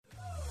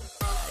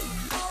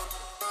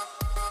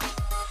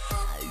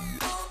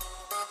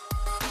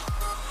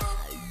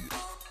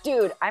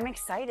Dude, I'm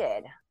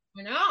excited.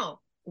 I know.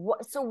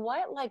 So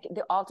what like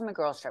the ultimate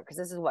girls trip? Because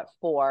this is what,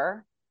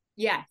 four?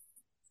 Yes.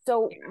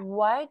 So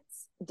what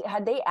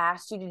had they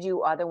asked you to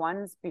do other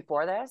ones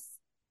before this?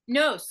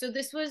 No, so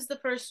this was the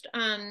first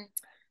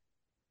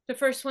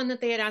one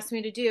that they had asked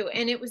me to do.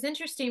 And it was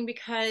interesting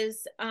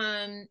because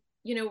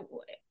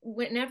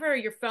whenever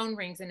your phone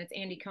rings and it's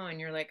Andy Cohen,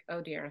 you're like,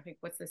 oh dear, like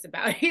what's this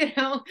about?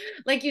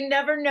 Like you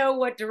never know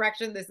what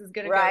direction this is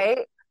gonna go. Right?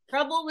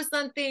 Trouble with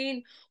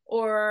something,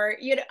 or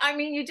I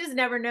mean, you just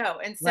never know.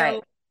 And Right.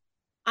 so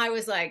I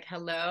was like,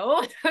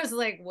 hello. I was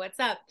like, what's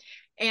up?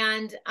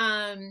 And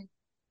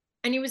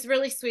and he was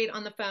really sweet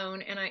on the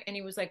phone, and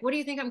he was like, what do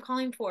you think I'm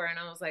calling for? And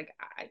I was like,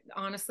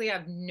 honestly, I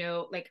have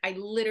no, like, I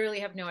literally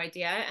have no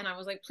idea. And I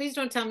was like, please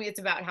don't tell me it's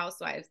about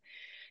Housewives,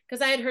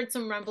 because I had heard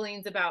some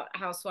rumblings about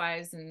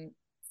Housewives, and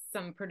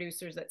some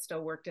producers that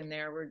still worked in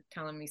there were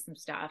telling me some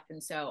stuff.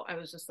 And so I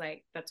was just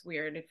like, that's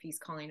weird if he's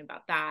calling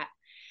about that.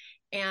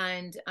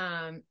 And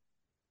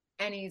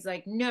and he's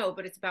like, no,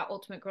 but it's about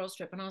Ultimate Girls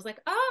Trip. And I was like,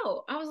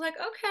 oh, I was like,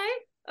 okay.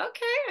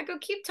 I go,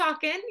 keep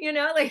talking,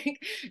 like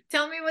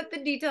tell me what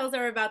the details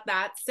are about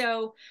that.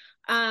 So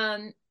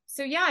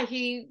yeah,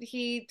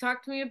 he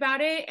talked to me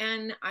about it,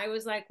 and I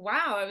was like,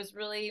 wow, I was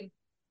really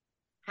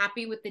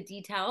happy with the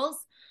details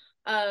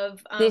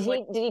of Did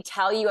what. he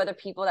tell you other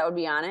people that would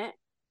be on it?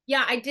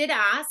 Yeah, I did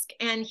ask,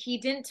 and he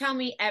didn't tell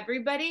me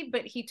everybody,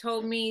 but he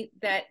told me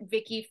that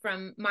Vicky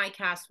from my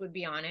cast would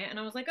be on it. And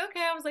I was like,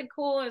 okay. I was like,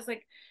 cool. I was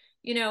like,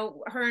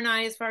 her and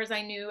I, as far as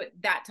I knew at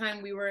that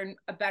time, we were in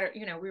a better,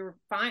 we were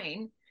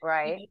fine.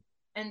 Right.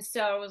 And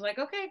so I was like,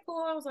 okay,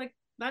 cool. I was like,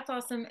 that's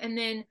awesome. And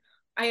then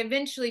I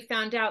eventually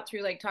found out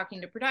through like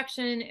talking to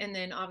production, and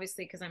then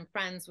obviously because I'm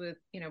friends with,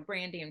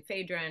 Brandy and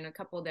Phaedra and a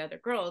couple of the other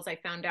girls, I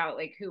found out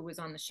like who was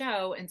on the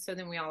show. And so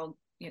then we all,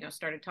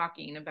 started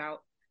talking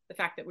about the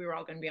fact that we were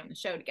all going to be on the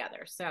show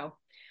together. So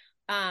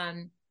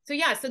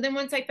yeah, so then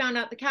once I found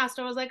out the cast,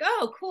 I was like,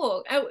 oh,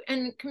 cool. Oh,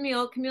 and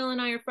Camille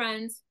and I are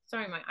friends.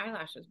 Sorry, my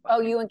eyelashes Oh,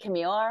 bugging. you and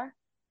Camille are?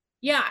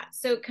 Yeah,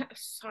 so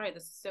sorry,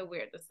 this is so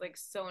weird. This is like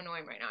so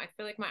annoying right now. I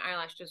feel like my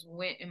eyelash just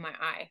went in my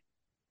eye.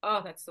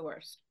 Oh, that's the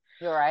worst.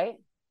 You're right.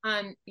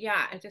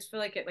 Yeah, I just feel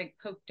like it like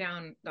poked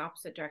down the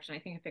opposite direction. I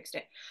think I fixed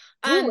it.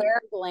 Do you Um,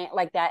 wear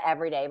like that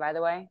every day, by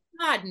the way?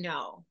 God,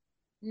 no.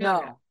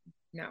 No, no,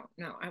 No.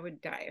 no. I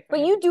would die if I But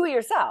had to. you do it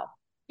yourself.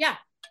 Yeah,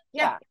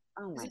 yeah. Yeah.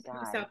 Oh my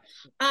God. So,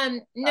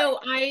 Sorry. no,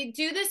 I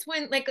do this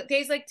when like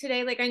days like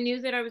today, like I knew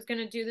that I was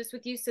gonna do this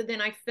with you, so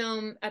then I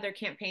film other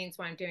campaigns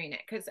while I'm doing it,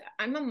 because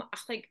I'm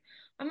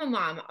a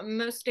mom.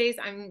 Most days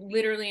I'm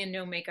literally in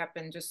no makeup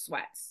and just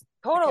sweats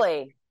because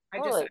Totally. I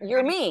just Totally.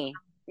 You're me.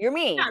 You're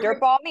me. yeah,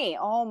 Dirtball me.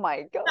 Oh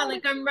my yeah, God.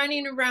 like I'm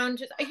running around.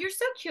 Just you're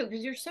so cute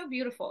because you're so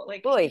beautiful.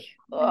 Like Boy.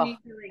 Oh, like,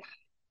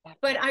 that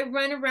but part. I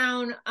run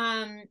around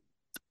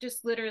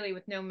just literally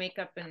with no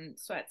makeup and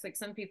sweats. Like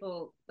some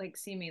people like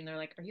see me and they're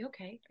like, "Are you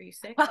okay? Are you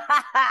sick?"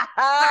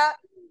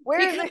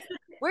 Where's Because the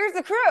where's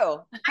the crew?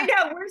 I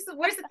know where's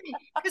the thing?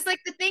 Because like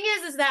the thing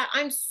is that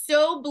I'm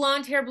so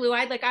blonde hair, blue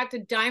eyed. Like I have to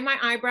dye my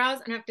eyebrows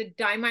and I have to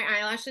dye my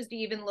eyelashes to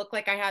even look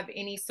like I have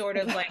any sort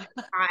of like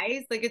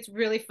eyes. Like it's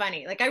really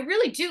funny. Like I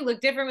really do look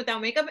different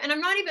without makeup, and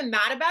I'm not even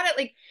mad about it.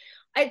 Like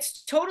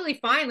it's totally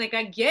fine. Like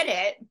I get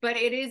it, but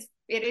it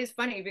is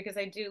funny because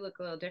I do look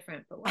a little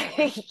different. But whatever.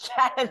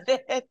 Get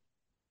it.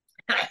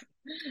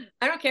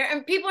 I don't care.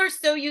 And people are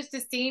so used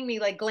to seeing me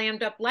like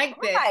glammed up like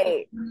this.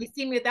 Right. When they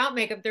see me without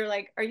makeup, they're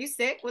like, "Are you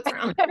sick? What's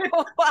wrong?"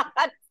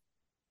 What?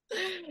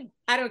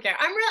 I don't care.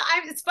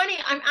 It's funny.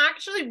 I'm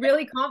actually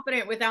really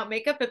confident without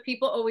makeup, but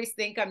people always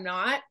think I'm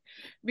not,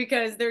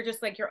 because they're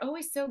just like, you're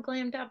always so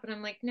glammed up. And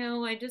I'm like,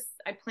 no, I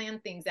plan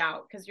things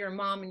out, because you're a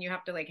mom and you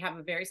have to like have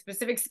a very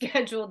specific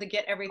schedule to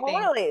get everything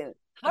Totally.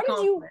 How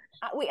did you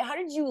accomplished. wait, how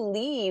did you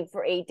leave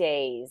for 8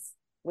 days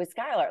with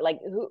Skylar? Like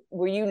who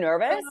were you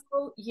nervous?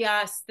 Oh,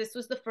 yes. This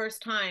was the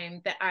first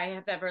time that I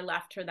have ever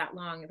left her that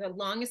long. The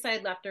longest I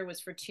had left her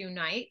was for 2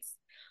 nights.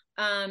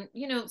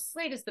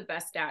 Slade is the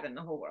best dad in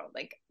the whole world,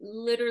 like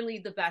literally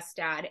the best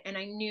dad. And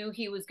I knew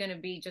he was going to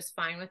be just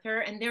fine with her.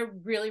 And they're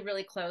really,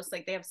 really close.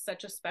 Like they have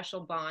such a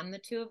special bond, the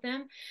two of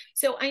them.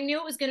 So I knew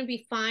it was going to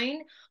be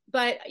fine.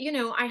 But,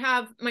 I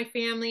have my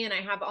family and I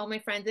have all my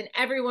friends, and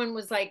everyone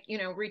was like,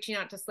 reaching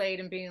out to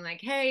Slade and being like,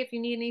 hey, if you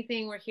need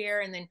anything, we're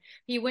here. And then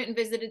he went and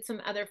visited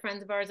some other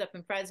friends of ours up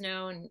in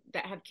Fresno and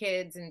that have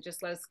kids and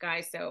just loves Sky.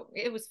 So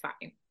it was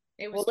fine.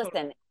 It Well, was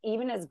totally, listen,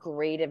 even as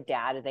great of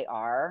dad as they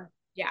are,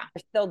 yeah.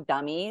 they're still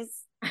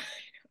dummies,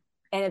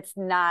 and it's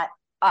not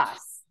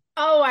us.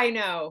 Oh, I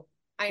know.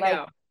 I Like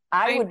know.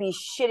 I I would be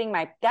shitting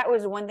my that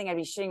was one thing I'd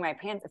be shitting my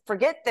pants.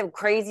 Forget the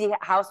crazy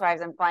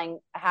housewives I'm flying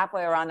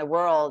halfway around the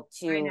world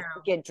I to know.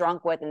 get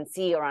drunk with and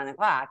see around the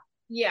clock.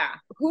 Yeah.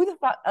 Who the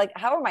fuck, like,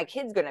 how are my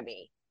kids gonna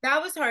be?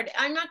 That was hard.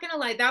 I'm not gonna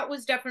lie, that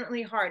was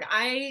definitely hard.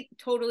 I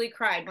totally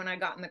cried when I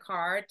got in the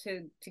car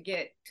to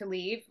get to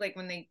leave, like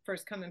when they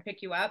first come and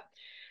pick you up.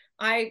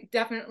 I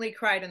definitely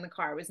cried in the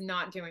car. I was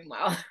not doing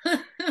well.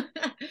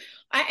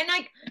 And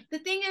like the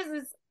thing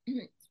is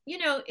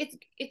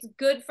it's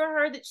good for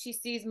her that she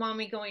sees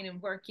mommy going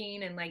and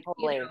working and like,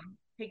 Totally.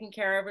 taking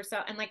care of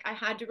herself. And like, I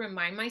had to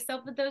remind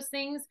myself of those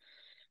things.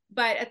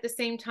 But at the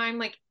same time,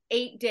 like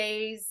 8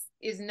 days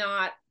is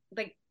not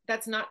like,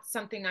 that's not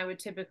something I would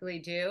typically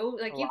do.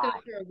 A Like you go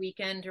lot. for a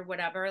weekend or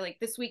whatever. Like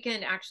this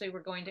weekend, actually,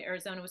 we're going to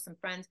Arizona with some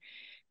friends.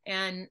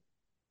 And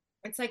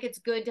it's like it's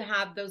good to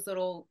have those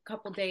little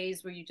couple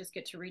days where you just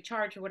get to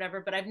recharge or whatever.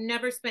 But I've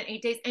never spent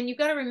 8 days. And you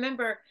got to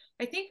remember,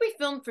 I think we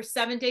filmed for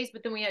 7 days,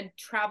 but then we had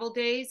travel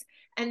days,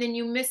 and then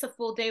you miss a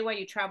full day while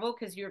you travel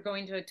because you're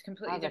going to a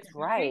completely Oh, that's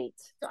different country. right.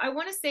 So I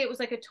want to say it was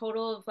like a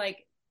total of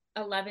like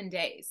 11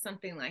 days,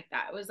 something like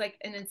that. It was like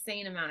an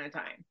insane amount of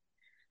time.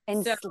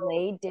 And So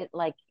Slade did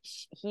like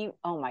he,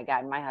 oh my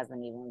God, my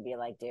husband even would be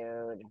like,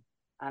 dude,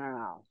 I don't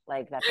know.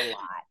 Like that's a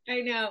lot.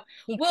 I know.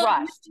 He Well,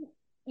 crushed.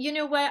 you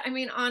know what? I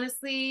mean,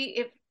 honestly,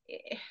 if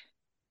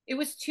it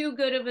was too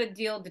good of a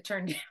deal to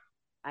turn down.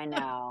 I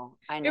know.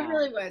 I It know.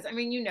 really was. I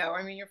mean,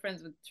 I mean, you're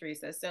friends with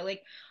Teresa. So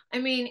like, I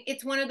mean,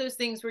 it's one of those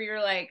things where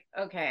you're like,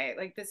 okay,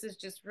 like this is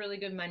just really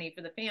good money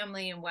for the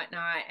family and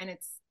whatnot. And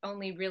it's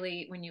only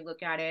really, when you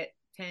look at it,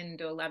 10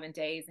 to 11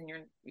 days, and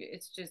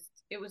it's just,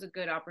 it was a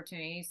good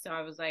opportunity. So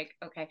I was like,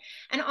 okay.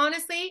 And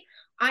honestly,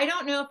 I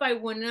don't know if I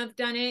wouldn't have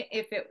done it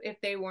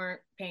if they weren't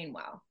paying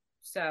well.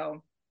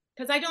 So,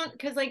 cause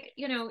like,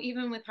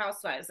 even with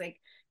Housewives, like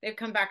they've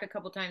come back a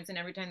couple times, and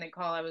every time they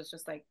call, I was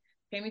just like,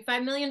 pay me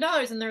 $5 million.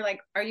 And they're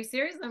like, are you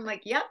serious? I'm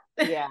like, yep.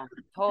 Yeah,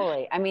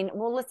 totally. I mean,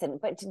 well, listen,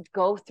 but to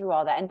go through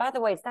all that, and by the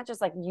way, it's not just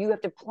like you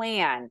have to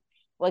plan.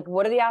 Like,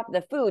 what are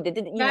the food?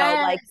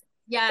 Yes, Like it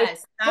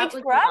yes, that takes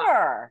was a lot.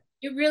 forever.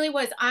 It really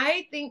was.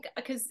 I think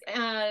because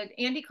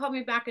Andy called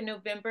me back in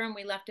November, and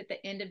we left at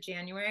the end of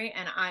January,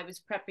 and I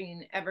was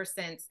prepping ever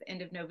since the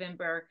end of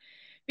November.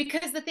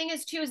 Because the thing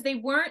is too, is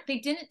they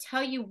didn't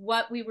tell you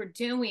what we were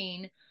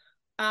doing,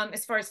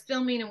 as far as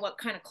filming and what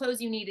kind of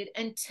clothes you needed,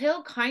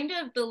 until kind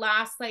of the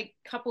last like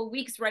couple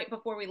weeks right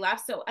before we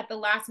left. So at the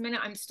last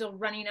minute, I'm still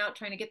running out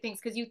trying to get things,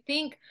 because you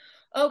think,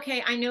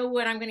 okay, I know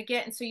what I'm going to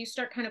get. And so you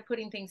start kind of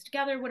putting things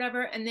together,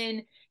 whatever. And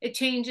then it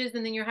changes.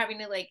 And then you're having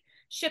to like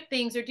ship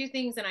things or do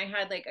things. And I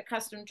had like a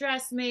custom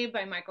dress made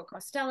by Michael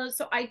Costello.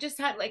 So I just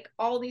had like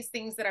all these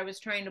things that I was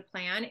trying to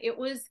plan. It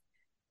was,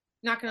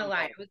 not gonna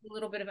lie, it was a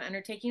little bit of an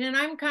undertaking. And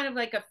I'm kind of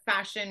like a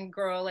fashion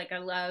girl. Like I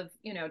love,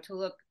 to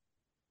look,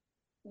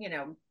 you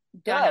know,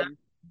 done up Good. and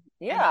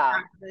Yeah.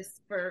 practice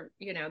for,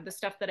 the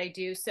stuff that I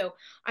do. So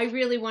I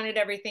really wanted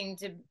everything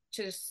to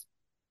just,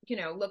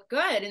 look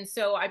good. And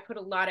so I put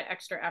a lot of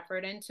extra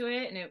effort into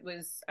it, and I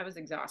was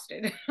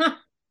exhausted.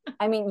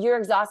 I mean, you're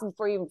exhausted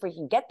before you even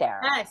freaking get there.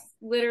 Yes,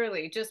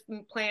 literally just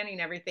planning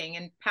everything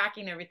and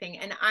packing everything.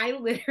 And I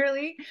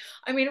literally,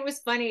 I mean, it was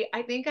funny.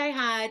 I think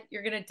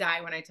you're going to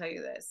die when I tell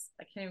you this.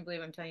 I can't even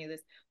believe I'm telling you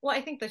this. Well,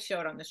 I think they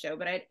showed on the show,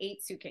 but I had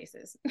 8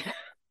 suitcases. You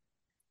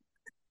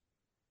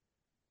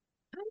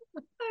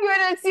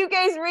had a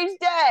suitcase for each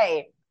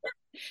day.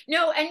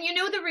 No, and you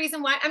know the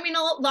reason why? I mean,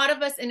 a lot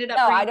of us ended up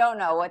No, I bringing don't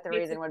know what the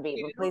reason suitcases would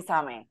be, but too. please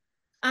tell me.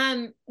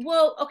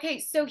 Well, okay,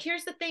 so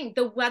here's the thing.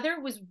 The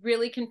weather was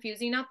really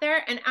confusing out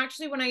there. And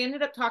actually, when I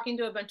ended up talking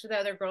to a bunch of the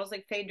other girls,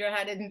 like Phaedra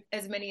had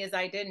as many as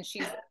I did, and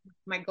she's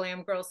my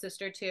glam girl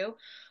sister too.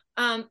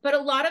 But a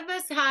lot of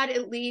us had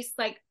at least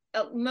like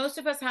most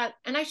of us had,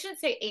 and I shouldn't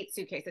say 8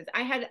 suitcases.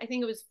 I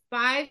think it was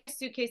 5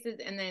 suitcases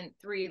and then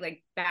 3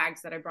 like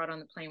bags that I brought on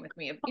the plane with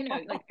me. Of like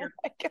Oh your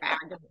my bag, God.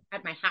 and I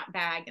had my hat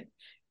bag,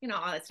 and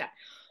all that stuff.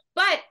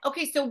 But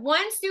okay, so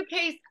one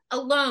suitcase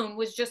alone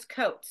was just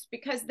coats,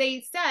 because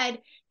they said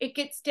it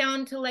gets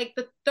down to like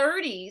the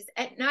 30s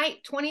at night,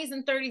 20s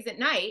and 30s at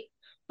night.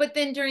 But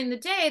then during the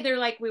day, they're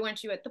like, we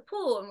want you at the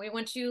pool, and we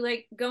want you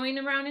like going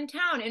around in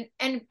town.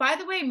 And by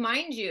the way,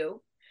 mind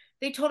you,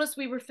 they told us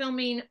we were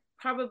filming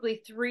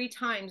probably 3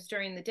 times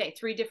during the day,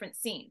 3 different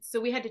scenes. So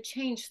we had to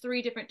change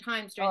 3 different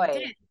times during the Oh,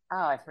 day.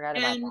 I forgot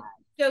about And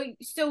that.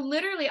 so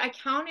literally I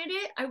counted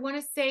it. I want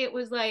to say it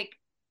was like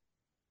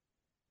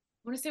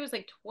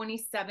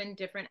 27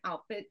 different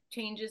outfit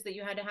changes that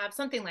you had to have,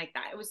 something like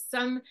that. It was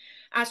some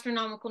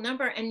astronomical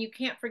number. And you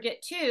can't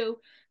forget too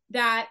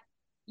that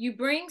you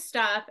bring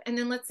stuff, and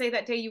then let's say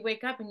that day you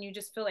wake up and you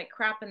just feel like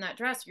crap in that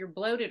dress, you're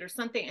bloated or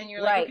something, and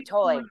you're like, okay, Right, I don't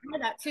want totally. to wear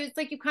that. So it's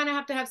like you kind of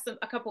have to have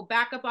a couple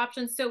backup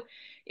options. So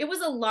it was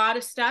a lot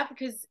of stuff,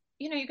 because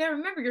you got to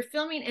remember, you're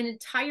filming an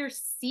entire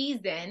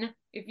season,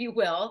 if you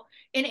will,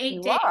 in eight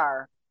You days.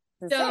 are.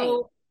 It's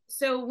insane.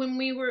 So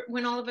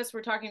when all of us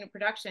were talking to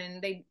production,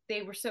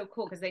 they were so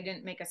cool, because they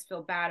didn't make us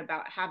feel bad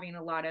about having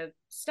a lot of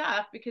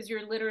stuff, because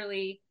you're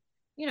literally,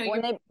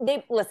 When you're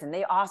they listen,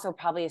 they also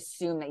probably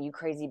assume that you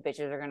crazy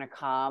bitches are gonna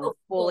come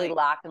fully totally,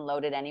 locked and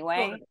loaded anyway.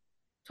 totally,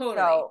 totally.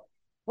 So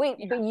wait,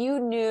 Yeah. but you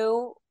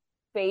knew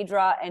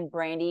Phaedra and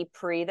Brandy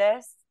pre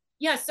this?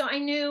 Yeah, so I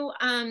knew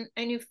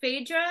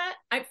Phaedra.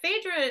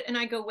 Phaedra and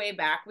I go way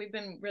back. We've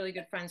been really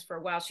good friends for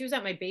a while. She was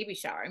at my baby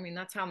shower. I mean,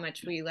 that's how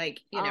much we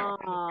like, have a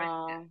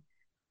friendship.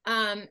 Oh,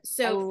 I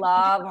So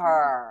love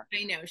her.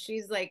 I know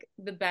she's like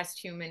the best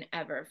human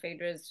ever.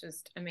 Phaedra is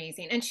just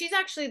amazing. And she's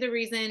actually the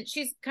reason,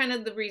 she's kind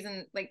of the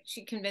reason, like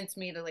she convinced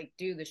me to like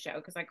do the show,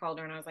 because I called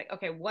her and I was like,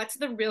 okay, what's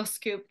the real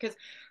scoop? Because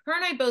her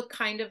and I both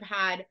kind of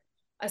had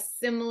a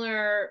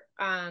similar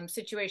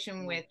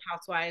situation with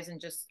Housewives and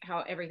just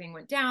how everything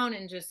went down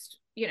and just,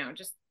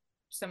 just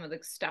some of the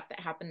stuff that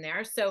happened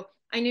there. So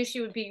I knew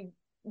she would be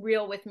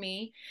real with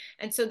me.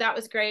 And so that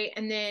was great.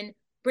 And then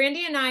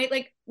Brandy and I,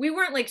 like, we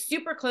weren't like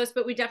super close,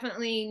 but we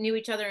definitely knew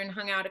each other and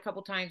hung out a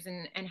couple times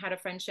and had a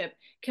friendship.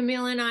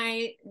 Camille and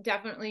I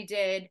definitely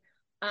did.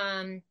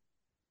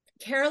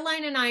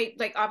 Caroline and I,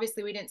 like,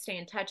 obviously we didn't stay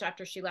in touch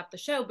after she left the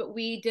show, but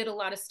we did a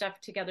lot of stuff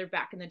together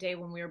back in the day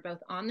when we were both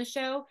on the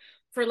show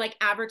for like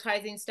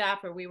advertising stuff,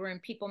 or we were in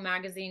People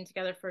magazine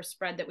together for a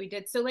spread that we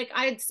did. So like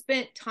I had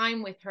spent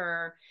time with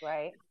her,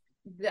 Right.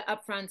 the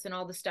upfronts and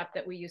all the stuff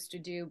that we used to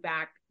do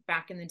back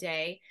in the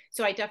day.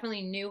 So I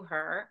definitely knew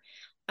her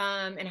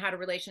and had a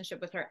relationship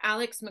with her.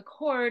 Alex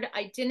McCord,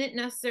 I didn't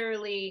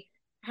necessarily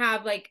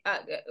have like a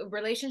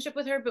relationship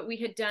with her, but we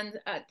had done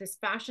this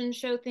fashion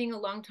show thing a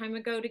long time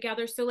ago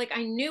together. So like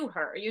I knew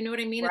her, you know what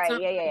I mean? It's Right.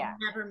 not Yeah. Yeah. like Yeah.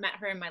 I never met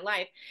her in my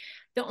life.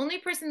 The only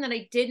person that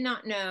I did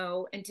not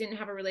know and didn't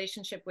have a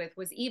relationship with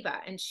was Eva.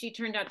 And she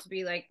turned out to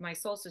be like my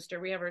soul sister.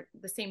 We have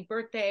the same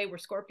birthday. We're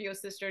Scorpio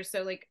sisters.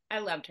 So like I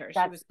loved her. She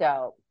That's was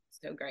dope.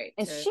 so great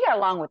And to, she got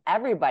along with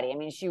everybody. I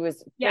mean, she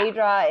was yeah,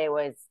 Phaedra, it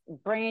was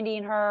Brandy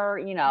and her,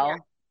 yeah,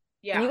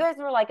 and you yeah. guys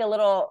were like a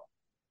little,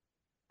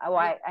 oh,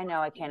 I know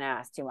I can't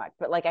ask too much,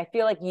 but like I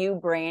feel like you,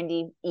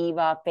 Brandy,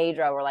 Eva,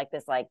 Phaedra were like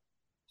this like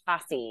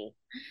posse,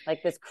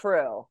 like this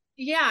crew.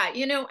 Yeah,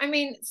 I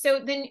mean, so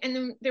then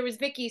there was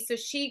Vicky, so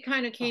she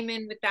kind of Oh, came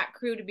in with that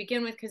crew to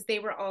begin with because they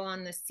were all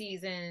on the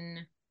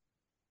season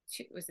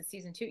two. Was it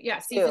season two? Yeah,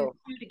 season two.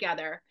 two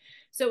together.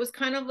 So it was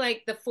kind of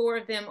like the four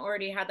of them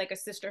already had like a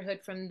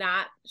sisterhood from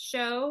that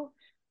show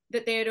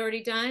that they had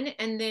already done.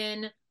 And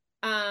then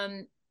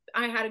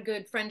I had a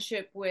good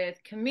friendship with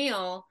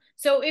Camille.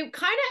 So it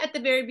kind of at the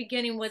very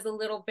beginning was a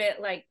little bit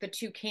like the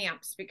two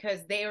camps because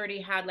they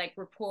already had like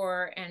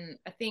rapport and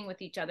a thing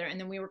with each other. And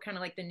then we were kind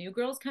of like the new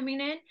girls coming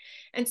in.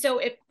 And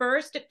so at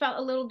first it felt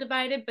a little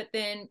divided, but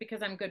then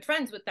because I'm good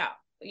friends with that,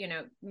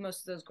 most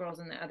of those girls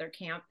in the other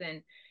camp,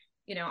 then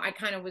I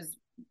kind of was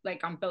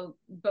like on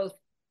both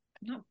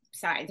not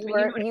sides, You but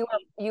you know were what you I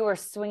mean? were you were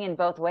swinging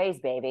both ways,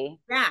 baby.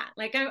 Yeah,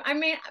 like I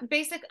mean,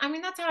 I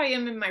mean that's how I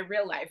am in my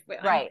real life. But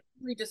I'm Right.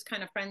 really just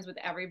kind of friends with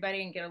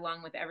everybody and get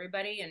along with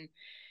everybody. And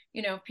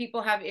if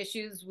people have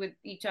issues with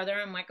each other,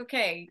 I'm like,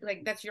 okay,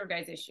 like that's your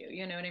guys' issue.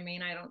 You know what I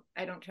mean?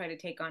 I don't try to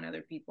take on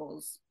other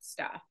people's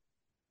stuff.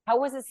 How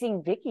was it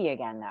seeing Vicky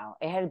again though?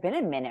 It had been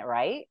a minute,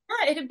 right?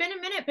 Yeah, it had been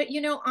a minute, but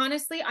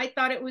honestly, I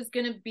thought it was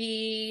gonna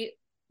be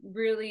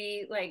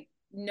really like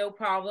no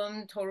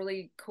problem,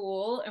 totally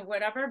cool and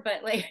whatever.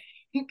 But like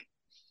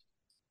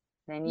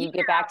Then yeah, you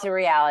get back to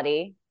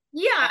reality.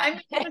 yeah. I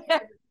mean, And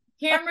listen,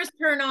 cameras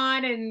turn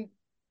on and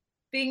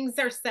things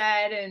are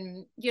said,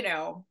 and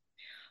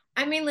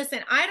I mean, listen,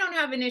 I don't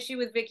have an issue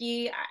with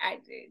Vicky.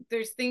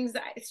 There's things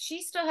that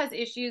she still has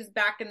issues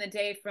back in the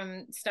day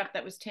from stuff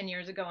that was 10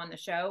 years ago on the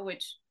show,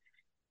 which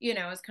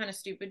is kind of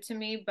stupid to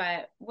me,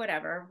 but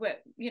whatever.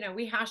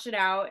 We hash it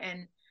out,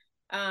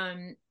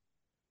 um,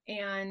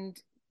 and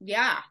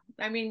yeah,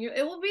 I mean,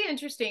 it will be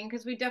interesting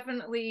because we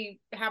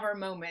definitely have our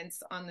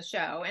moments on the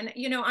show. And,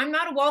 I'm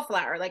not a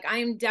wallflower. Like, I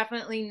am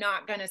definitely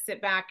not going to sit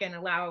back and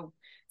allow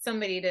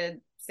somebody to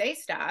say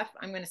stuff.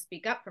 I'm going to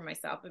speak up for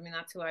myself. I mean,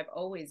 that's who I've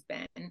always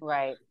been.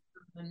 right.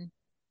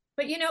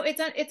 But,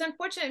 it's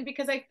unfortunate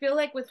because I feel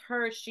like with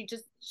her,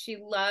 she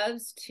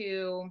loves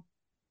to,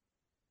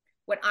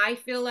 what I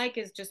feel like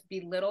is just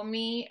belittle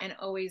me and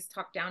always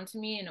talk down to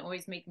me and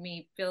always make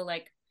me feel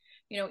like,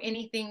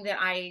 anything that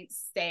I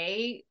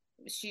say,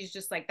 she's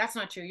just like, that's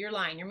not true. You're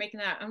lying. You're making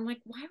that up. I'm like,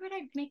 why would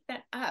I make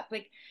that up?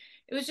 Like,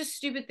 it was just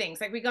stupid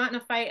things. Like we got in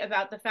a fight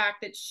about the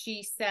fact that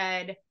she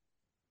said,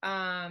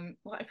 well,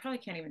 I probably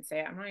can't even say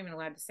it. I'm not even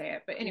allowed to say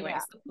it. But Yeah.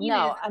 anyways, the point is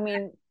No, I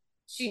mean,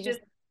 she she just,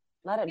 just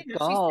let it she says,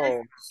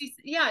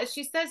 go.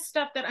 she says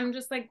stuff that I'm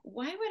just like,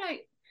 why would I,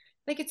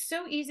 like it's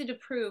so easy to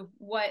prove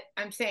what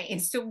I'm saying.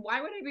 So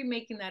why would I be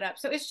making that up?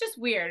 So it's just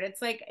weird.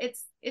 It's like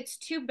it's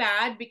too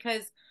bad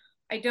because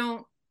I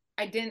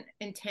didn't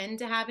intend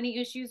to have any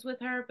issues with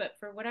her, but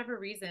for whatever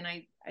reason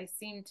I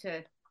seem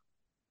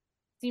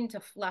to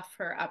fluff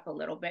her up a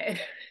little bit.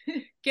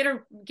 Get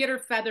her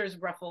feathers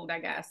ruffled, I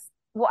guess.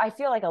 Well, I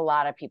feel like a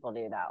lot of people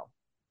do though.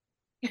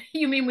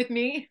 You mean with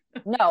me?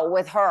 No,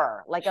 with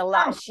her, like a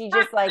lot. Oh, She I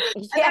just like,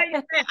 thought yeah.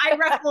 you said I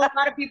ruffle a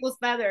lot of people's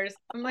feathers.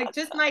 I'm like,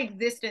 just my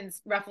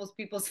existence ruffles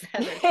people's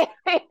feathers.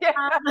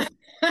 Um,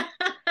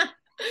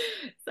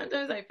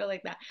 sometimes I feel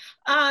like that.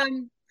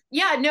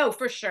 Yeah, no,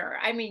 for sure.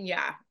 I mean,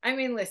 yeah. I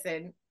mean,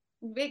 listen,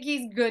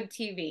 Vicky's good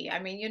TV. I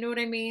mean, you know what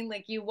I mean?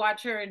 Like you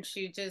watch her and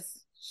she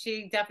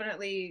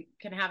definitely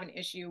can have an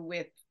issue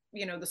with,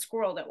 the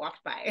squirrel that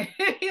walked by.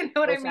 You know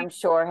what I Which mean? I'm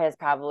sure has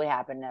probably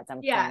happened at some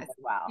point Yes. as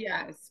well.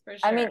 Yes, for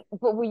I sure. mean,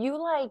 but were you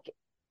like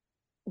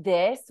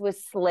this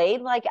was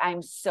Slade like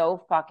I'm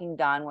so fucking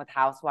done with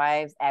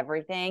Housewives,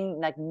 everything?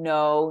 Like,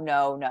 no,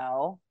 no,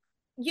 no.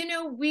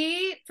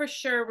 We for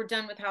sure were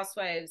done with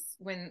Housewives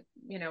when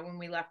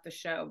we left the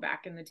show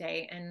back in the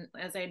day. And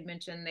as I had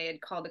mentioned, they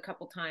had called a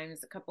couple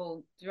times, a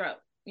couple throughout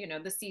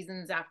the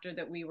seasons after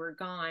that we were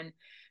gone.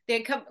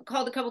 They had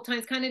called a couple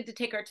times kind of to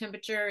take our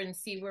temperature and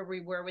see where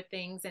we were with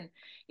things. And,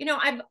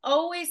 I've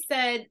always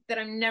said that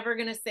I'm never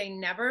going to say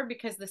never,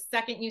 because the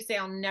second you say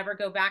I'll never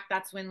go back,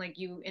 that's when like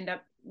you end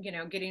up,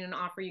 getting an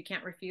offer you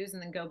can't refuse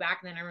and then go back.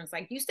 And then everyone's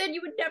like, you said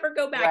you would never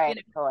go back,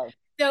 Right. Totally.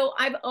 So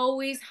I've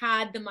always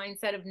had the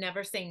mindset of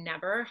never say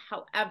never.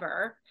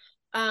 However,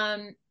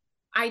 I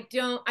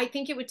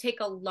think it would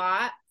take a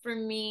lot for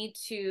me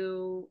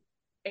to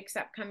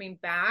accept coming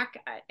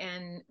back.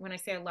 And when I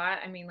say a lot,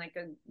 I mean like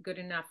a good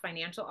enough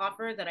financial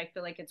offer that I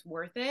feel like it's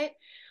worth it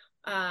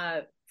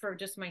for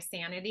just my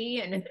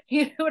sanity. And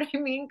you know what I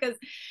mean? Because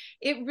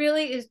it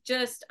really is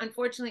just,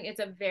 unfortunately, it's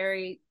a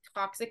very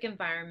toxic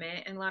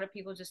environment. And a lot of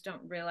people just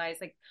don't realize,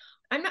 like,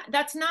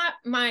 that's not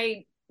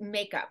my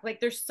makeup. Like,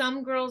 there's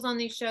some girls on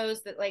these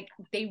shows that like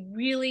they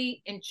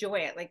really enjoy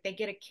it, like they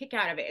get a kick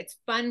out of it. It's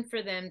fun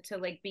for them to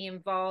like be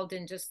involved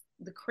in just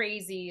the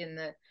crazy and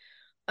the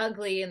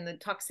ugly and the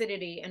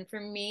toxicity. And for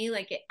me,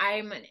 like,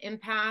 I'm an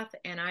empath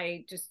and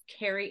I just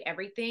carry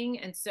everything.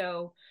 And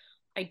so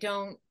I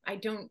don't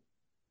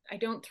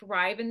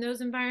thrive in those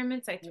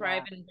environments. I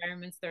thrive in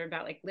environments that are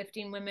about like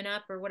lifting women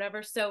up or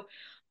whatever. So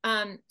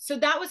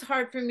that was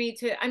hard for me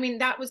to, I mean,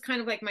 that was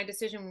kind of like my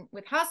decision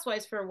with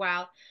Housewives for a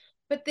while.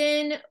 But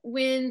then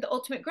when the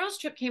Ultimate Girls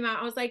Trip came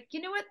out, I was like, you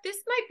know what? This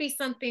might be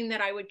something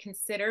that I would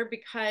consider,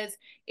 because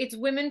it's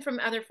women from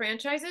other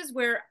franchises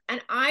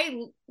and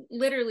I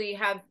literally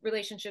have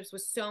relationships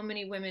with so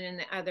many women in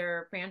the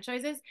other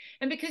franchises.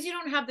 And because you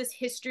don't have this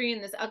history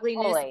and this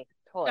ugliness Totally.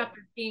 stuff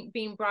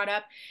being brought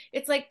up,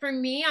 it's like, for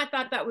me, I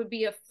thought that would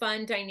be a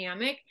fun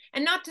dynamic.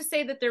 And not to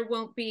say that there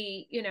won't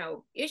be,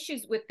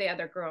 issues with the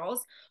other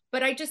girls,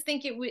 but I just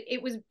think it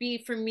would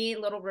be for me a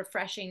little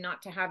refreshing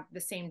not to have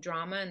the same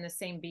drama and the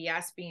same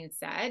BS being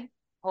said.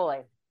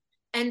 Totally.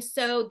 And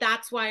so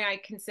that's why I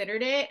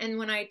considered it. And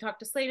when I talked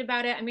to Slade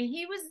about it, I mean,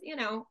 he was,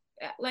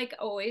 like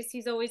always,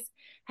 he's always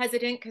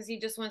hesitant because he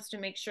just wants to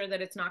make sure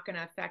that it's not going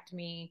to affect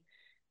me,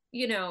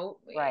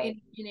 Right.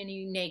 in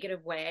any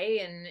negative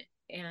way.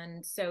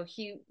 And so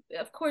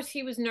of course,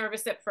 he was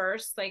nervous at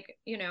first, like,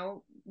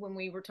 when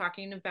we were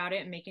talking about it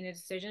and making a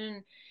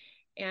decision,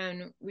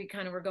 and we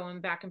kind of were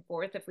going back and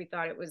forth if we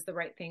thought it was the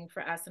right thing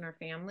for us and our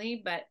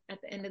family. But at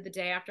the end of the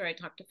day, after I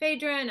talked to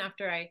Phaedra and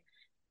after I,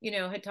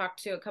 had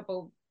talked to a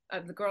couple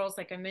of the girls,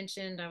 like I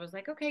mentioned, I was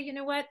like, okay, you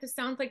know what? This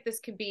sounds like this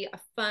could be a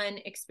fun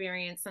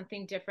experience,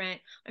 something different.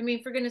 I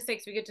mean, for goodness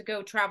sakes, we get to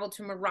go travel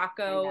to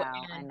Morocco.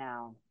 I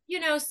know.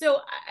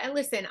 So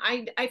listen,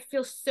 I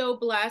feel so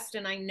blessed,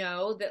 and I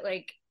know that,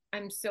 like,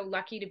 I'm so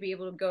lucky to be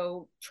able to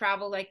go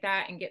travel like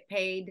that and get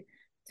paid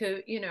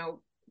to,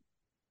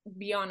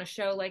 be on a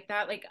show like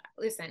that. Like,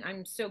 listen,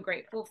 I'm so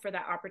grateful for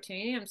that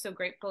opportunity. I'm so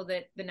grateful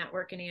that the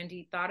network and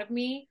Andy thought of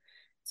me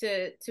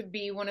to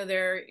be one of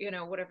their,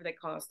 whatever they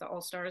call us, the all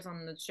stars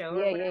on the show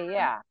or whatever.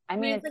 Yeah. I I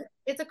mean, mean,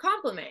 it's a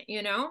compliment,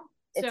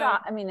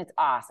 I mean, it's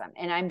awesome.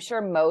 And I'm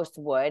sure most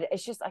would.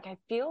 It's just like, I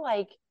feel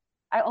like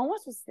I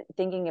almost was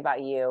thinking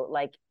about you.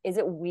 Like, is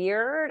it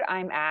weird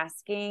I'm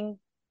asking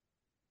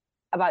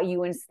about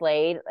you and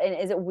Slade? And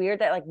is it weird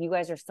that like you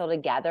guys are still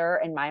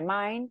together in my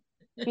mind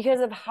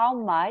because of how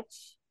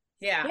much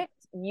yeah. shit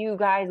you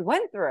guys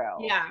went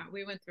through? Yeah,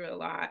 we went through a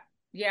lot.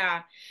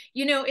 Yeah.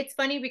 It's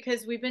funny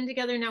because we've been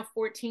together now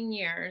 14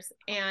 years.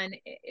 And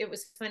it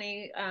was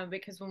funny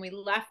because when we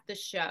left the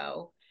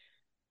show,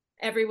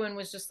 everyone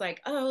was just like,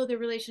 oh, the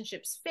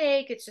relationship's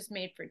fake. It's just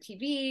made for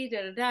TV,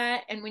 da da da.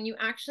 And when you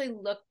actually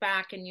look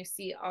back and you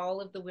see all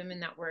of the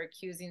women that were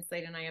accusing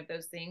Slade and I of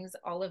those things,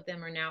 all of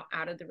them are now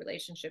out of the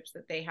relationships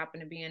that they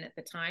happened to be in at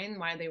the time,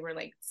 why they were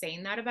like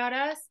saying that about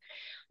us.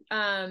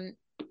 I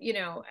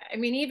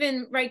mean,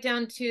 even right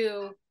down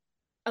to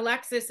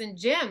Alexis and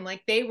Jim,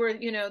 like they were,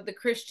 the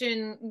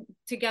Christian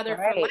together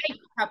for life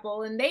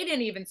couple, and they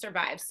didn't even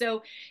survive.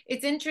 So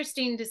it's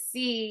interesting to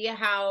see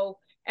how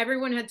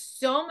everyone had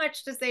so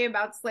much to say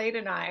about Slade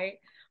and I.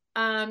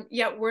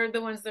 Yet we're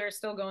the ones that are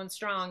still going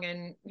strong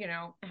and,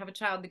 have a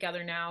child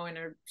together now and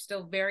are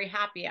still very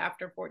happy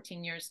after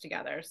 14 years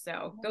together.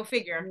 So go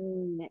figure.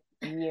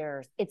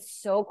 Years. It's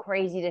so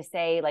crazy to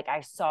say, like,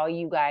 I saw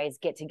you guys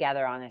get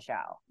together on the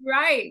show.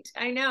 Right.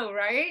 I know,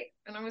 right?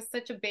 And I was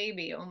such a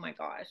baby. Oh my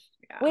gosh.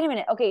 Yeah. Wait a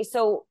minute. Okay,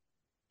 so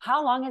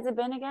how long has it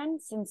been again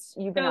since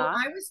you've been off?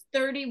 I was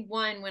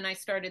 31 when I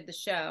started the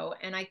show,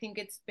 and I think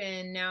it's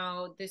been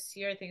now this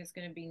year, I think it's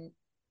going to be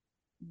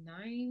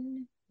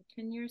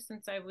 10 years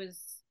since I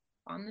was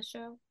on the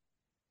show.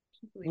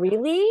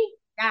 Really?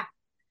 Yeah.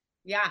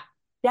 Yeah.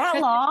 That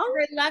long?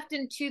 I left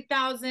in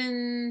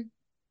 2013,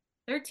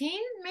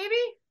 maybe?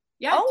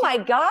 Yeah. Oh my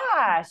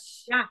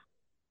gosh. Yeah.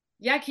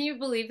 Yeah, can you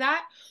believe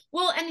that?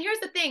 Well, and here's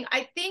the thing.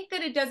 I think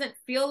that it doesn't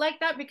feel like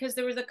that because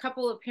there was a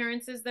couple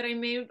appearances that I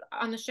made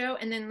on the show.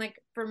 And then like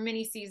for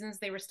many seasons,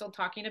 they were still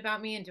talking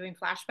about me and doing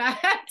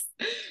flashbacks.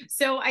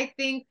 So I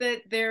think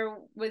that there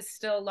was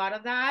still a lot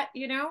of that,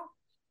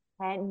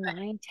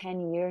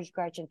 10 years,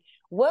 Gretchen.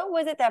 What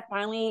was it that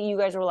finally you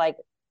guys were like,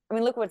 I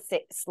mean, look what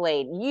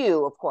Slade,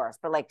 you, of course,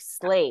 but like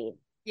Slade.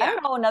 Yeah. I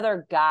don't know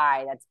another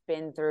guy that's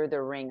been through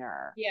the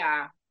ringer.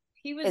 Yeah.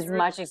 he was as really,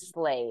 much as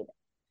Slade.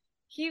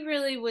 he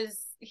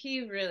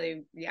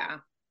really, yeah.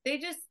 They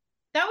just,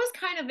 that was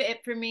kind of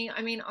it for me.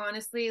 I mean,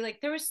 honestly, like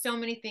there were so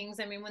many things.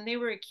 I mean, when they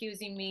were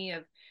accusing me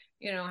of,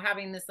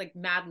 having this like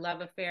mad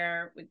love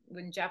affair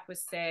when Jeff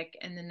was sick,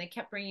 and then they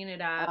kept bringing it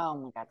up. Oh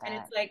my God, And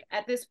it's that. like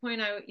at this point,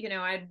 I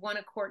had won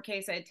a court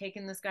case. I had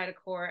taken this guy to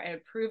court. I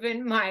had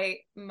proven my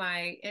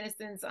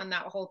innocence on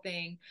that whole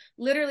thing.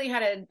 Literally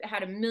had a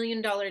 $1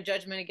 million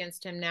judgment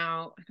against him.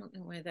 Now I don't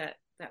know why that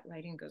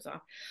lighting goes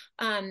off.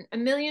 $1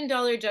 million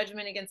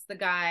judgment against the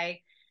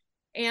guy,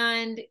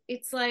 and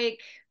it's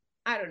like,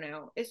 I don't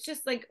know. It's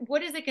just like,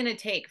 what is it going to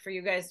take for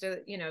you guys to,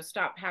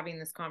 stop having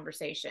this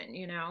conversation?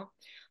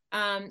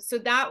 So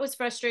that was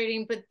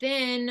frustrating. But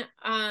then,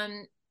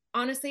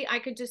 honestly, I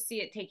could just see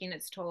it taking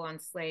its toll on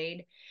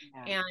Slade,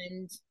 Yeah.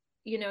 and,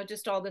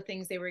 just all the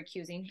things they were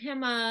accusing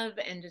him of,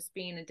 and just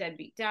being a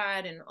deadbeat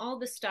dad, and all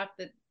the stuff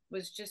that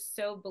was just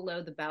so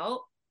below the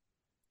belt.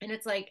 And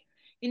it's like,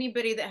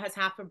 anybody that has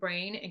half a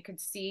brain and could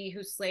see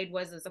who Slade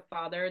was as a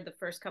father the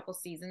first couple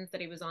seasons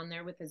that he was on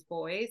there with his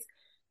boys,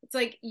 it's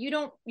like you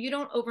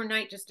don't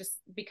overnight just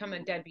become a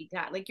deadbeat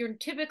dad. Like you're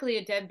typically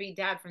a deadbeat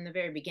dad from the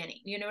very beginning.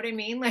 You know what I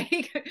mean?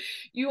 Like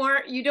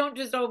you don't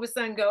just all of a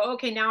sudden go,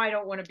 okay, now I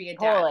don't want to be a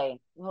dad.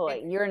 Totally. Totally.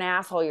 It's, You're an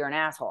asshole. You're an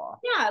asshole.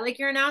 yeah, like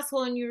you're an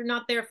asshole and you're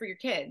not there for your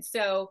kids.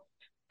 So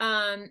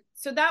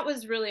that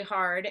was really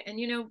hard. And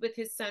with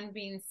his son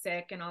being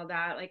sick and all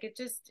that, like it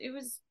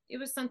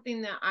was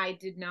something that I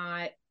did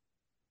not,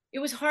 it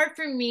was hard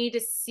for me to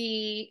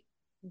see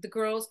the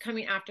girls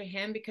coming after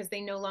him because they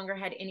no longer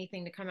had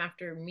anything to come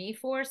after me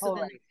for. So then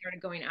Totally. they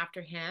started going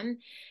after him.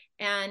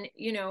 And,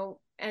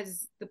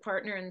 as the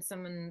partner and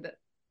someone that,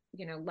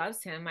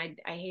 loves him, I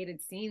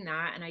hated seeing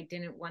that, and I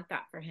didn't want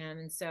that for him.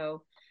 And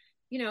so,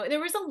 there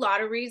was a lot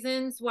of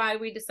reasons why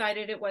we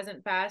decided it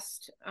wasn't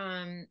best,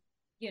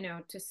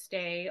 to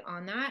stay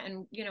on that.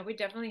 And, we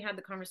definitely had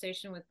the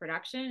conversation with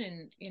production,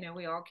 and,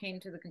 we all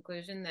came to the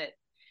conclusion that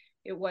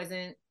it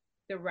wasn't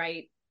the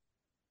right,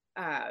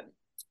 uh,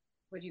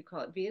 what do you call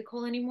it,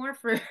 vehicle anymore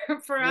for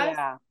for us.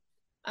 Yeah.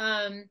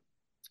 um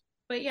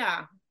but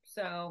yeah,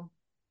 so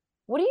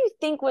What do you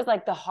think was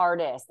like the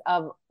hardest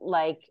of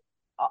like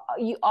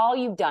you all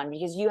you've done,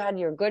 because you had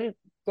your good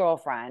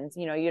girlfriends,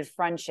 you had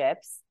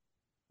friendships,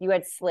 you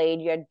had Slade,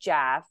 you had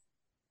Jeff,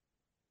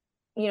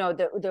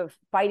 the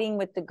fighting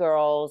with the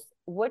girls.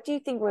 What do you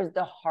think was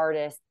the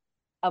hardest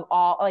of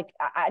all? Like,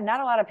 not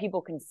a lot of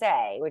people can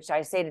say, which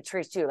I say to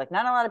Trish too. Like,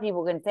 not a lot of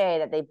people can say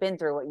that they've been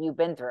through what you've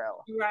been through.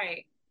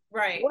 right,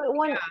 What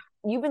one? yeah.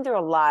 You've been through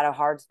a lot of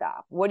hard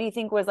stuff. What do you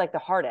think was like the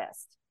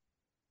hardest?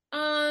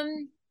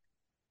 um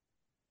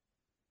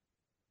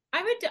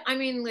I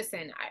mean,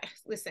 listen,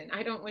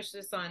 I don't wish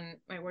this on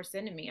my worst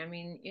enemy. I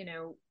mean,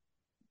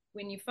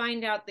 when you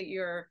find out that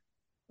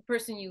the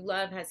person you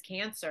love has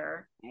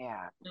cancer,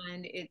 Yeah.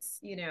 and it's,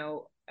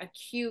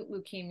 acute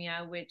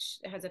leukemia, which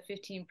has a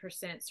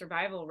 15%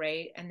 survival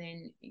rate, and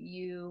then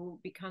you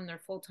become their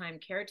full-time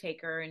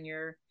caretaker, and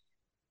you're,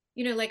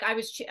 like I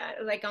was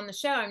like on the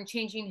show, I'm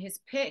changing his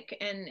pick,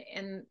 and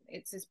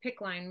it's his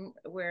pick line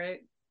where,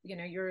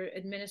 you're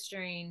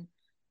administering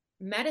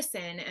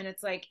medicine, and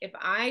it's like, if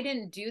I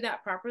didn't do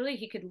that properly,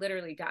 he could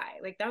literally die.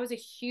 Like that was a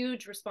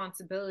huge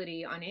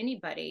responsibility on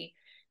anybody,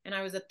 and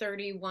I was a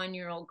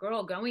 31-year-old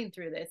girl going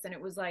through this, and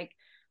it was like,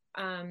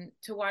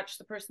 to watch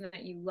the person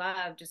that you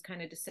love just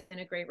kind of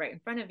disintegrate right in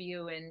front of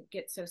you and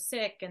get so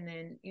sick, and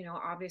then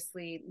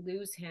obviously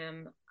lose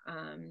him,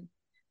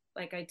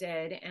 like I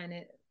did. And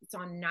it's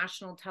on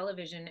national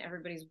television,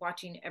 everybody's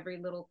watching every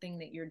little thing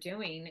that you're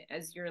doing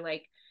as you're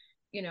like,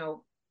 you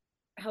know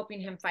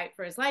helping him fight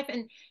for his life.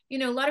 And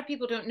a lot of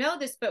people don't know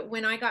this, but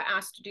when I got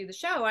asked to do the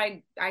show,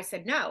 I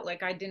said no.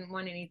 Like I didn't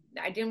want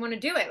to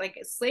do it. Like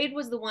Slade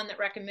was the one that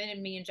recommended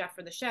me and Jeff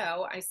for the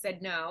show. I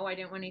said no, I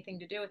didn't want anything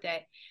to do with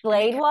it. And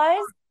they Slade kept,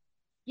 was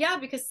yeah,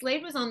 because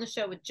Slade was on the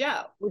show with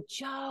Joe. with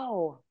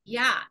Joe.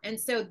 Yeah, and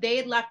so they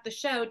had left the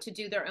show to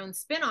do their own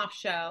spin-off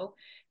show,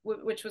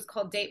 which was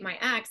called Date My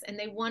Ex, and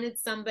they wanted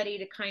somebody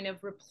to kind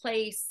of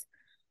replace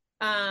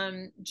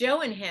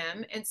Joe and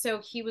him. And so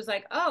he was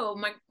like, oh,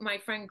 my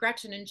friend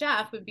Gretchen and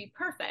Jeff would be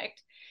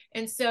perfect.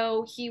 And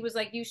so he was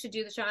like, you should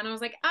do the show. And I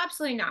was like,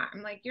 absolutely not.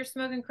 I'm like, you're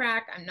smoking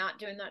crack. I'm not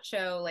doing that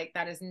show. Like,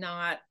 that is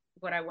not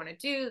what I want to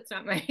do. It's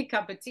not my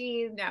cup of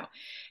tea. No.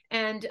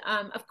 And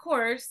of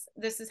course,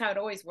 this is how it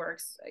always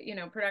works.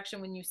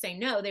 Production, when you say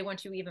no, they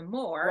want you even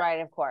more. Right,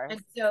 of course.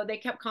 And so they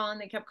kept calling,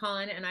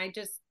 and I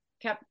just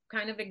kept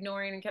kind of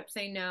ignoring and kept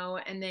saying no.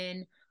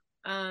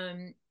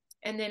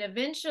 And then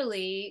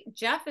eventually,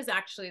 Jeff is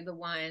actually the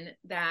one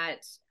that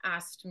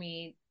asked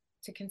me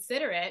to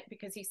consider it,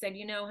 because he said,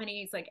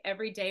 honey, he's like,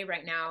 every day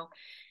right now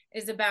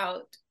is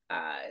about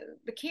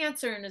the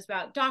cancer, and is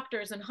about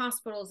doctors and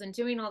hospitals and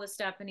doing all this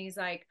stuff. And he's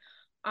like,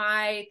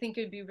 I think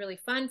it would be really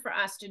fun for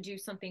us to do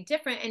something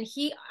different. And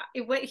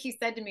what he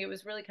said to me, it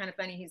was really kind of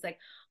funny. He's like,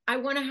 I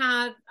want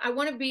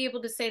to be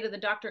able to say to the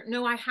doctor,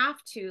 no, I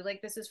have to,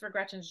 like, this is for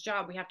Gretchen's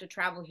job. We have to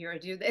travel here or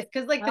do this.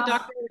 Cause like the Oh,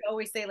 doctor would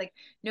always say like,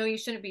 no, you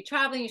shouldn't be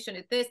traveling. You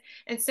shouldn't this.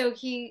 And so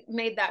he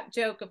made that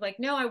joke of like,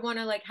 no, I want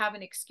to like have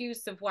an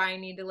excuse of why I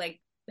need to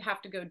like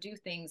have to go do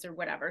things or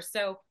whatever.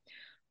 So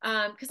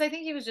because I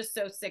think he was just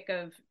so sick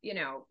of,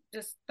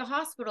 just the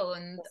hospital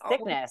and the all the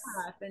sickness.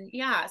 stuff. And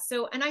yeah,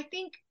 so, and I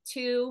think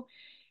too,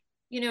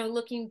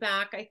 looking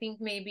back, I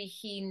think maybe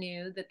he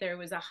knew that there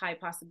was a high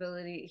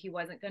possibility he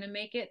wasn't going to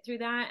make it through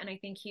that. And I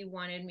think he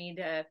wanted me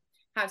to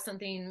have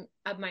something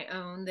of my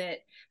own, that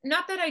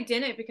not that I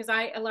didn't, because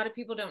a lot of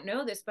people don't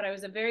know this, but I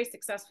was a very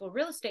successful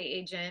real estate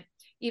agent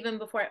even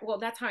before, well,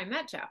 that's how I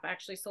met Jeff. I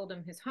actually sold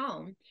him his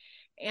home.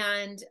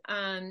 And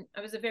I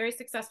was a very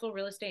successful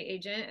real estate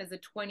agent as a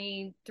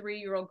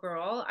 23-year-old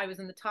girl. I was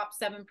in the top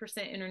 7%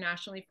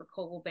 internationally for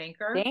Coldwell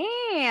Banker.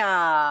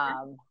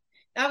 Damn.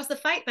 That was the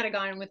fight that I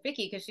got in with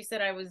Vicky because she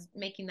said I was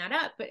making that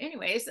up. But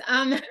anyways,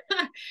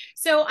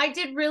 so I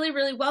did really,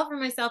 really well for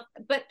myself.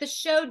 But the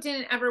show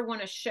didn't ever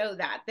want to show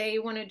that. They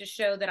wanted to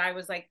show that I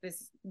was like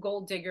this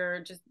gold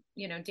digger, just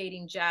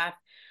dating Jeff,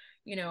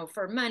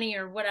 for money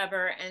or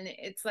whatever. And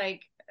it's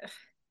like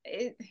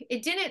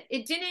it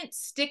didn't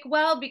stick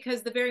well,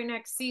 because the very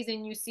next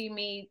season you see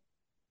me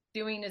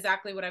doing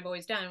exactly what I've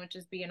always done, which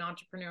is be an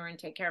entrepreneur and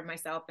take care of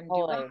myself and do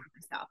well Holy. for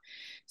myself.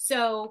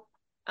 So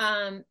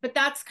but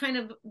that's kind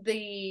of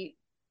the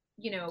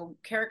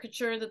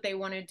caricature that they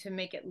wanted to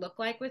make it look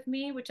like with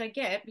me, which I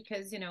get,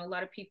 because a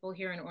lot of people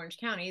here in Orange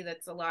County,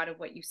 that's a lot of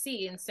what you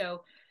see. And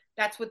so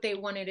that's what they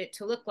wanted it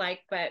to look like.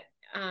 But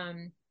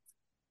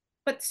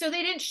so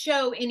they didn't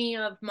show any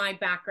of my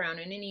background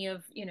and any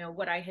of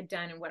what I had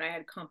done and what I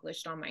had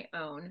accomplished on my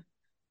own.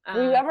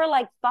 Were you um ever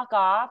like, fuck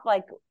off?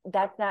 Like,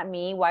 that's not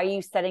me. Why are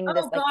you setting this?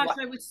 oh Like, gosh, what?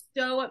 I was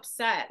so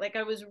upset. Like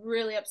I was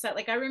really upset.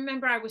 Like I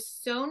remember I was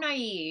so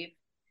naive,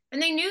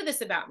 and they knew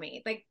this about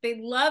me. Like they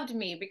loved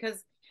me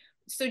because,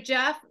 so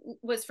Jeff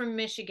was from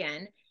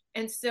Michigan,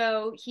 and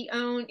so he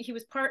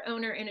was part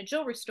owner in a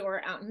jewelry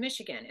store out in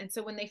Michigan. And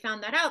so when they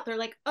found that out, they're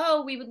like,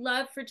 oh, we would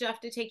love for Jeff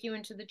to take you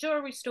into the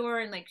jewelry store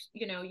and like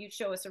you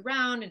show us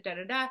around and da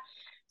da da.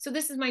 So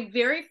this is my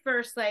very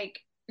first, like,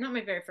 not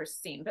my very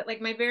first scene, but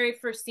like my very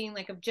first scene,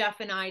 like of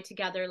Jeff and I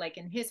together, like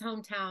in his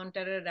hometown,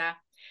 da da da.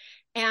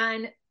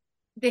 And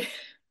they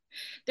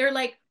they're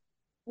like,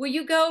 will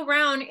you go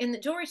around in the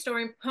jewelry store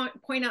and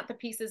point out the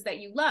pieces that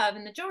you love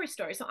in the jewelry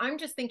store? So I'm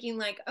just thinking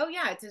like, oh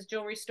yeah, it's his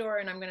jewelry store,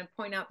 and I'm going to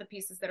point out the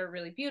pieces that are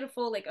really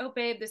beautiful. Like, oh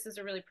babe, this is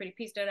a really pretty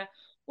piece. Da, da.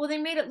 Well, they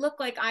made it look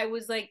like I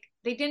was like,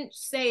 they didn't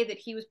say that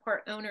he was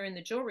part owner in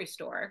the jewelry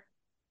store.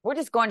 We're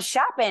just going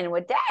shopping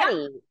with Yeah.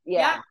 daddy. Yeah.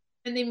 Yeah.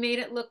 And they made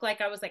it look like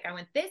I was like, I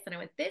went this and I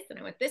went this and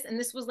I went this. And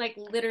this was like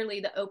literally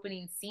the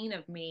opening scene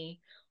of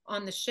me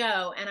on the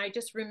show. And I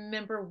just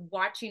remember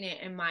watching it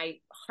and my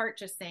heart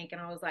just sank.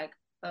 And I was like,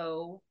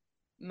 oh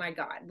my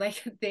God.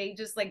 Like they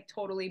just like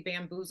totally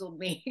bamboozled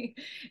me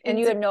And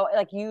you into had no,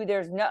 like,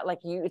 there's no,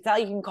 like, it's not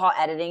like you can call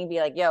editing and be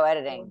like, yo,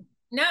 editing.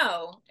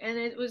 no. And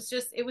it was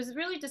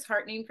really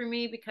disheartening for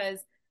me because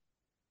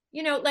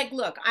like,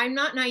 look, I'm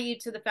not naive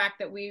to the fact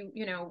that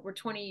we're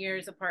 20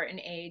 years apart in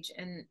age.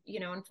 And,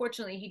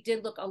 unfortunately, he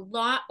did look a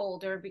lot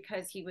older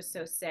because he was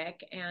so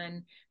sick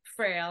and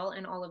frail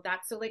and all of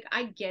that. So, like,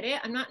 I get it.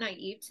 I'm not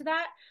naive to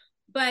that.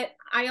 But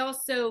I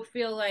also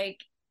feel like,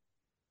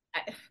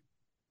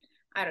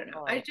 I don't know.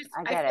 Oh, I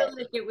I get feel it.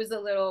 like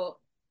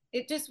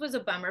it just was a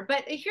bummer.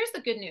 But here's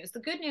the good news. The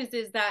good news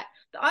is that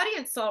the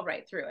audience saw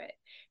right through it.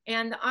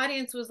 And the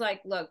audience was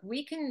like, look,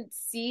 we can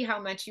see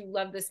how much you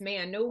love this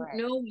man. Right.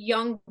 No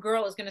young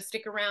girl is going to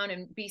stick around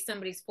and be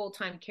somebody's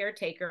full-time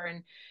caretaker.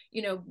 And,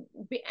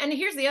 and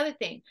here's the other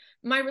thing.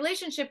 My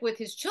relationship with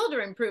his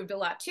children improved a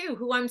lot too,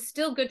 who I'm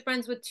still good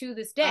friends with to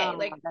this day. Oh,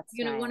 Like, that's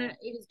one of nice.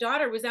 his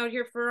daughter was out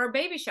here for our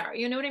baby shower.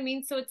 You know what I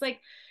mean? So it's like,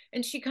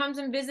 and she comes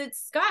and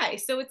visits Sky.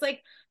 So it's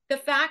like, the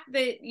fact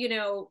that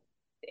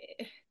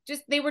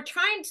just they were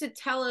trying to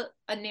tell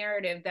a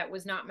narrative that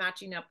was not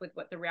matching up with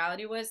what the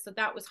reality was, so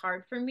that was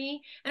hard for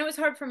me, and it was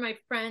hard for my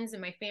friends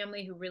and my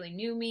family who really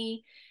knew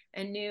me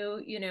and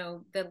knew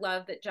the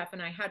love that Jeff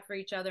and I had for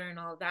each other and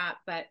all of that.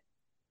 But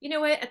you know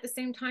what, at the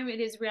same time,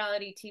 it is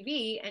reality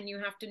TV, and you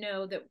have to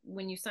know that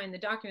when you sign the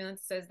document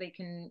that says they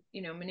can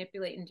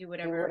manipulate and do Do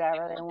whatever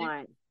whatever they they want.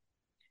 want.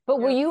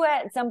 But were Yeah. you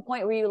at some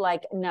point where you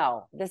like,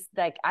 no, this,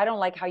 like, I don't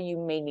like how you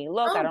made me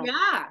look. I Oh don't,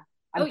 yeah.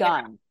 Oh I'm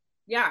yeah. done.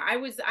 Yeah,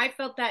 I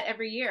felt that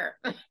every year.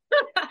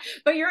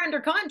 But you're under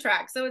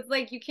contract, so it's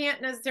like you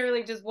can't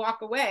necessarily just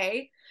walk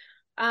away,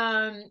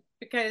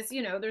 because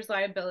there's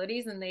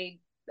liabilities, and they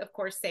of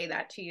course say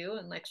that to you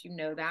and let you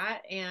know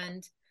that.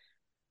 And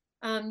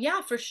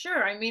yeah, for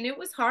sure. I mean, it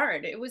was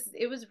hard. It was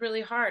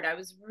really hard. I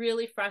was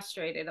really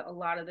frustrated a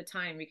lot of the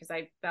time because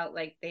I felt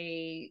like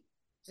they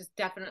just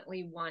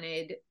definitely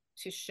wanted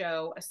to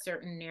show a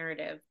certain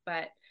narrative.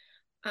 But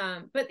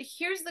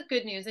here's the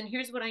good news, and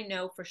here's what I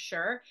know for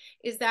sure,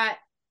 is that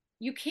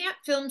you can't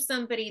film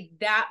somebody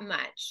that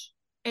much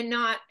and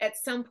not at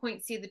some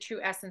point see the true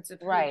essence of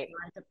who you Right.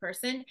 are as a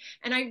person.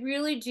 And I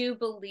really do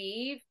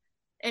believe,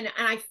 and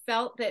I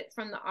felt that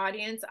from the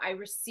audience, I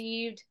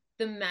received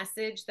the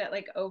message that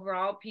like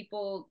overall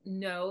people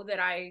know that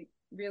I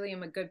really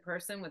am a good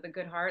person with a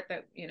good heart,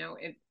 that, you know,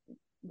 it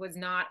was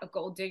not a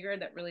gold digger,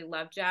 that really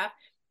loved Jeff.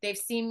 They've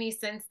seen me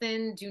since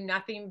then do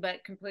nothing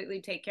but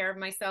completely take care of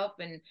myself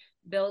and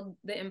build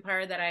the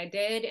empire that I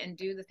did and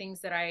do the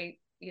things that I,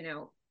 you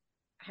know,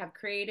 have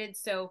created.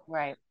 So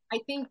Right. I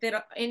think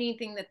that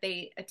anything that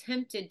they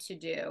attempted to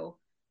do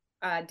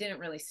didn't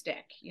really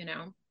stick, you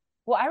know?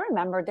 Well, I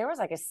remember there was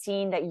like a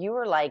scene that you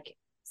were like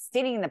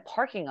standing in the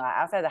parking lot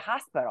outside the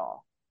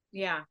hospital.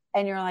 Yeah.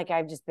 And you're like,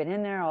 I've just been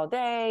in there all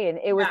day. And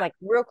it was Yeah. like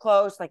real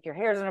close, like your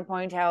hair's in a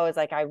ponytail. It's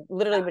like I've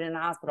literally Yeah. been in the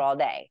hospital all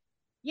day.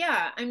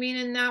 Yeah, I mean,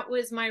 and that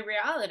was my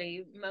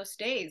reality most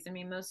days. I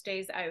mean, most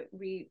days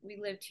we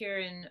lived here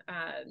in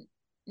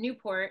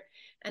Newport,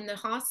 and the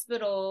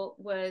hospital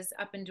was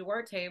up in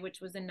Duarte,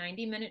 which was a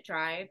 90-minute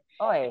drive.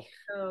 Oy.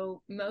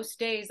 So most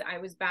days I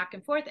was back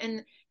and forth,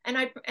 and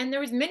there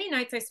was many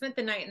nights I spent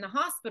the night in the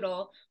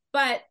hospital,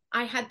 but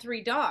I had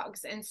three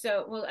dogs, and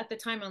so, well, at the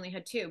time I only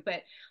had two,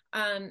 but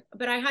I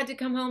had to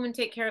come home and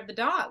take care of the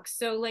dogs.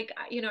 So like,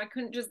 you know, I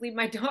couldn't just leave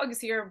my dogs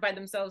here by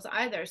themselves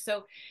either.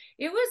 So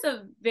it was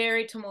a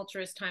very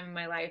tumultuous time in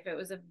my life. It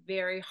was a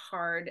very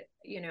hard,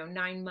 you know,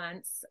 9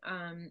 months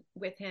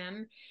with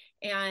him,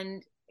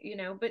 and you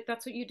know, but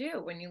that's what you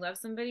do when you love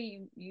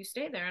somebody, you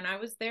stay there, and I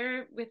was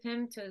there with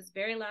him to his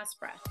very last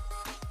breath.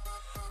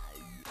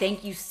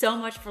 Thank you so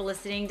much for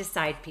listening to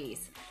Side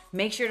Piece.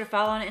 Make sure to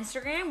follow on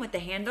Instagram with the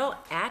handle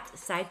at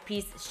Side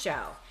Piece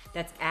Show.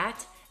 That's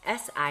at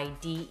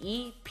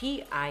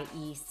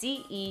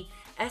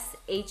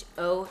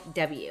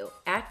SIDEPIECESHOW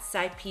at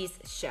Side Piece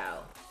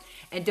Show.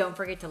 And don't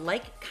forget to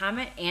like,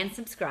 comment, and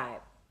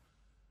subscribe.